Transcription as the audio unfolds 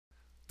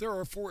There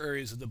are four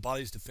areas of the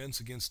body's defense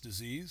against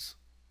disease.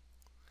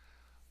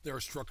 There are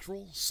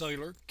structural,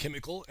 cellular,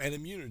 chemical, and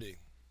immunity.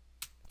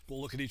 We'll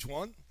look at each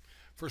one.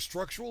 For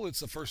structural, it's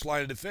the first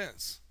line of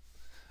defense.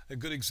 A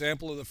good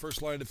example of the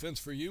first line of defense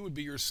for you would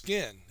be your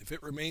skin. If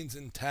it remains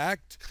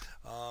intact,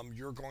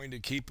 you're going to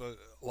keep a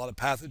lot of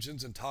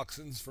pathogens and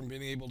toxins from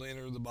being able to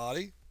enter the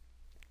body.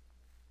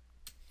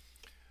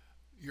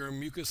 Your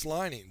mucous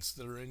linings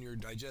that are in your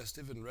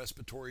digestive and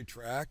respiratory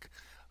tract,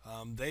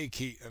 they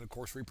keep, and of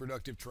course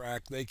reproductive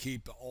tract, they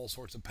keep all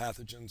sorts of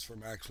pathogens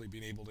from actually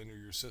being able to enter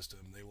your system.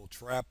 They will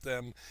trap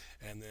them,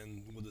 and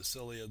then with the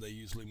cilia, they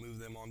usually move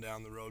them on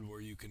down the road where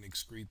you can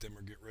excrete them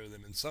or get rid of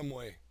them in some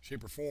way,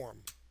 shape, or form.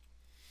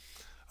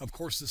 Of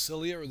course, the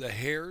cilia or the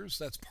hairs,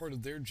 that's part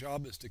of their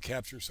job, is to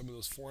capture some of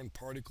those foreign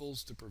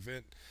particles to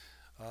prevent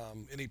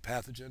any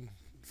pathogen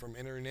from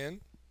entering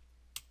in.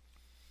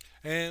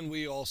 And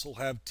we also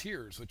have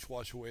tears, which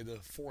wash away the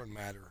foreign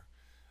matter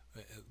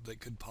that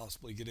could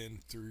possibly get in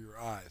through your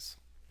eyes.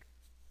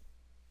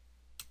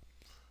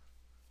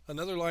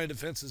 Another line of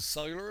defense is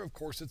cellular. Of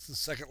course, it's the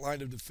second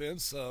line of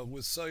defense.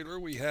 With cellular,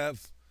 we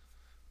have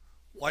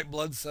white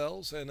blood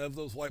cells, and of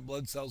those white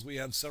blood cells, we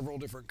have several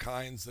different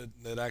kinds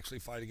that actually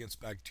fight against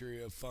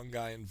bacteria,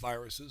 fungi, and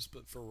viruses.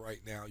 But for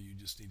right now, you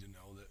just need to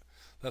know that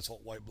that's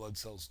what white blood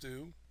cells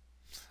do.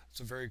 It's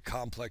a very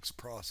complex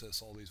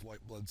process, all these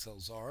white blood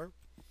cells are.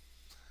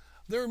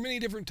 There are many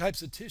different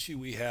types of tissue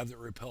we have that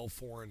repel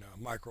foreign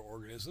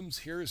microorganisms.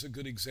 Here is a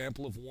good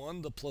example of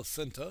one, the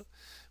placenta.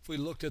 If we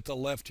looked at the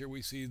left here,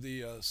 we see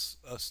the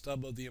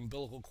stub of the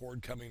umbilical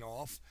cord coming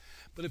off.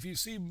 But if you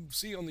see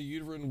on the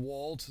uterine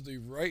wall to the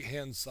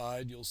right-hand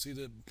side, you'll see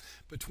that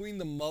between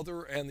the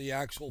mother and the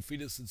actual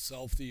fetus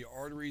itself, the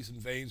arteries and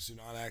veins do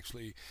not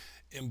actually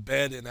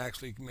embed and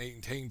actually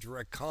maintain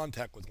direct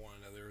contact with one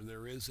another.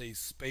 There is a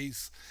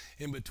space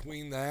in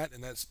between that,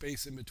 and that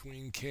space in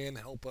between can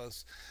help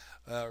us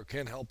or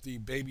can help the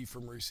baby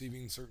from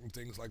receiving certain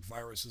things like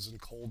viruses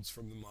and colds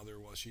from the mother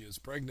while she is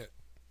pregnant.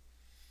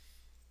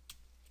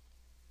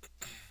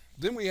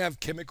 Then we have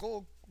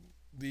chemical.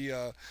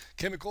 The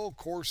chemical, of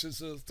course, is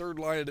the third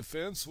line of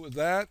defense. With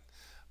that,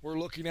 we're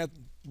looking at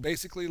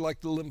basically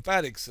like the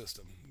lymphatic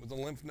system. With the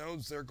lymph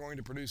nodes, they're going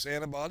to produce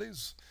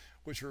antibodies,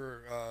 which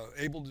are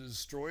able to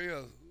destroy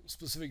a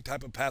specific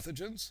type of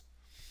pathogens.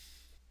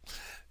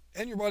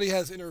 And your body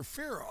has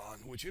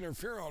interferon, which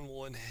interferon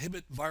will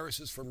inhibit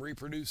viruses from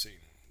reproducing.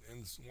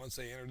 And once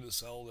they enter the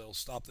cell, they'll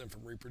stop them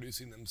from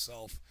reproducing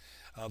themselves.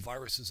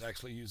 Viruses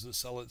actually use the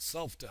cell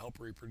itself to help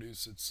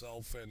reproduce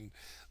itself, and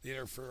the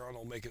interferon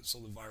will make it so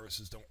the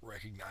viruses don't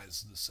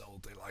recognize the cell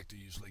that they like to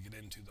usually get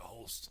into, the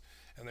host,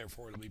 and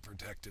therefore it'll be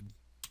protected.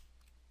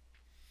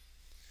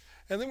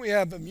 And then we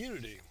have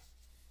immunity.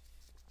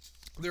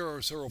 There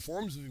are several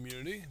forms of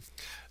immunity.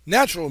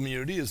 Natural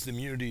immunity is the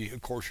immunity,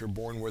 of course, you're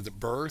born with at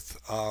birth.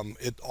 On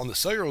the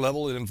cellular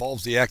level, it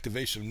involves the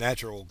activation of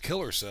natural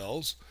killer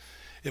cells.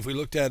 If we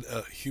looked at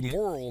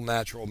humoral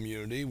natural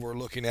immunity, we're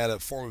looking at a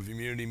form of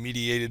immunity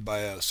mediated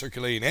by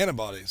circulating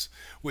antibodies,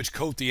 which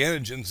coat the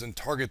antigens and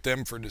target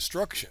them for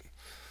destruction.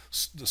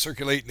 The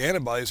circulating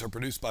antibodies are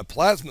produced by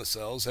plasma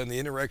cells, and the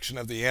interaction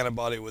of the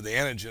antibody with the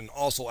antigen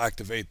also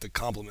activate the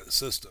complement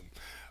system.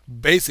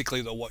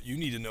 Basically, though, what you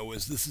need to know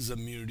is this is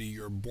immunity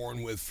you're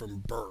born with from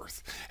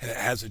birth, and it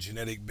has a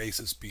genetic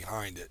basis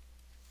behind it.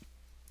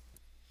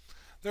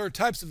 There are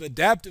types of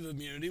adaptive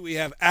immunity. We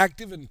have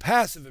active and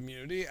passive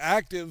immunity.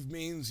 Active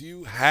means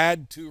you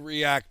had to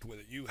react with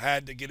it. You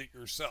had to get it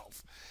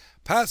yourself.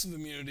 Passive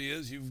immunity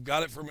is you've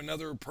got it from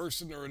another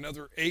person or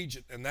another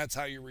agent, and that's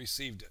how you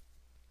received it.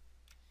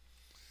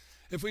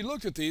 If we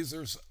looked at these,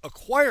 there's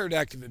acquired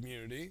active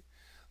immunity.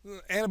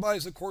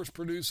 Antibodies, of course,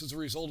 produced as a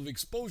result of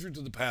exposure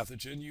to the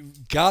pathogen.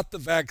 You've got the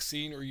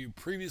vaccine or you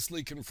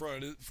previously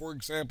confronted it. For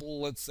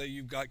example, let's say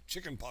you've got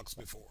chickenpox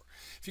before.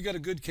 If you got a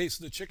good case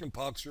of the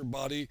chickenpox, your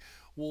body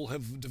will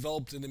have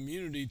developed an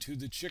immunity to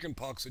the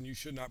chickenpox and you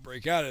should not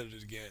break out of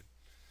it again.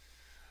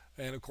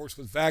 And of course,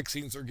 with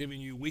vaccines, they're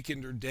giving you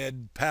weakened or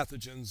dead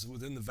pathogens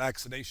within the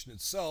vaccination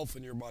itself,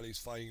 and your body's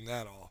fighting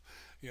that off.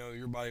 You know,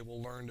 your body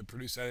will learn to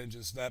produce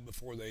antigens to that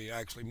before they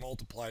actually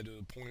multiply to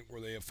the point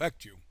where they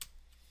affect you.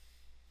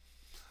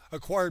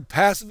 Acquired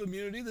passive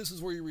immunity, this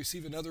is where you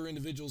receive another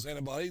individual's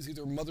antibodies,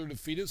 either mother to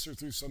fetus or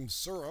through some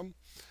serum.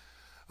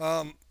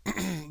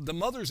 The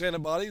mother's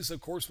antibodies,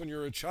 of course, when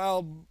you're a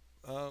child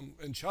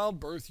in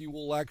childbirth, you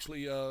will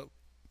actually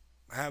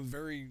have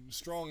very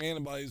strong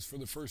antibodies for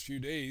the first few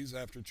days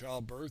after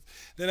childbirth.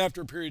 Then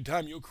after a period of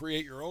time, you'll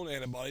create your own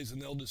antibodies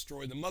and they'll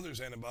destroy the mother's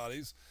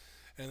antibodies,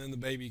 and then the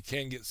baby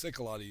can get sick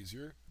a lot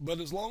easier. But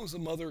as long as the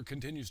mother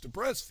continues to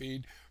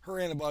breastfeed, her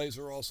antibodies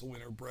are also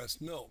in her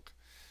breast milk.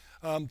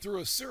 Through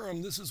a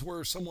serum, this is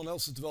where someone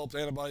else has developed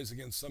antibodies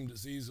against some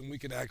disease, and we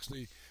can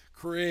actually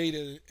create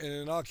an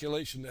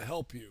inoculation to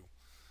help you.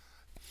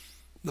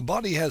 The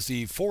body has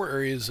the four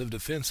areas of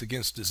defense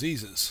against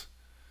diseases.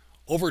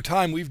 Over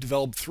time, we've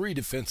developed three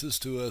defenses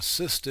to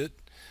assist it.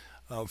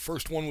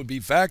 First one would be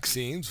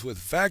vaccines. With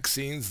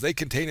vaccines, they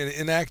contain an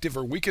inactive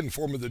or weakened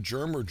form of the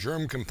germ or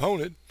germ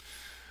component.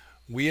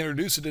 We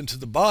introduce it into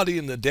the body,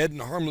 and the dead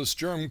and harmless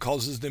germ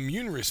causes an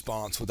immune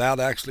response without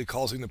actually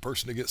causing the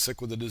person to get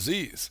sick with the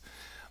disease.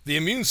 The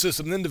immune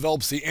system then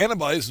develops the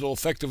antibodies that will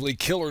effectively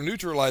kill or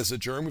neutralize the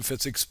germ if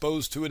it's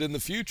exposed to it in the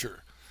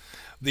future.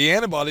 The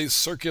antibodies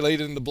circulate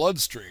in the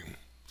bloodstream.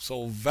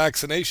 So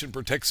vaccination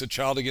protects the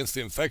child against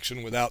the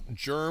infection without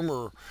germ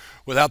or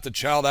without the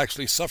child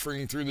actually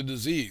suffering through the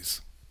disease.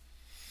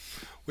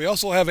 We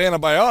also have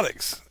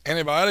antibiotics.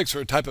 Antibiotics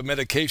are a type of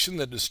medication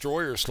that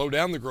destroy or slow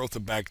down the growth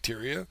of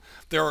bacteria.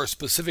 There are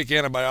specific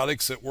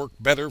antibiotics that work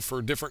better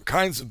for different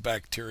kinds of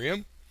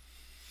bacteria.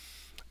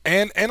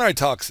 And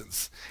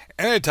antitoxins.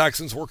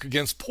 Antitoxins work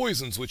against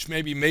poisons which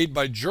may be made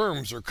by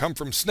germs or come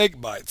from snake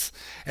bites.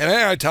 An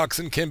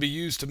antitoxin can be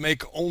used to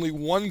make only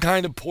one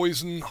kind of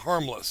poison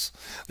harmless.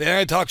 The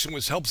antitoxin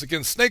which helps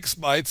against snake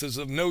bites is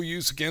of no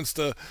use against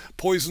the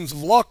poisons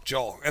of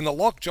lockjaw, and the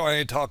lockjaw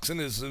antitoxin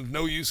is of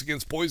no use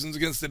against poisons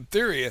against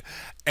diphtheria,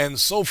 and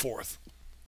so forth.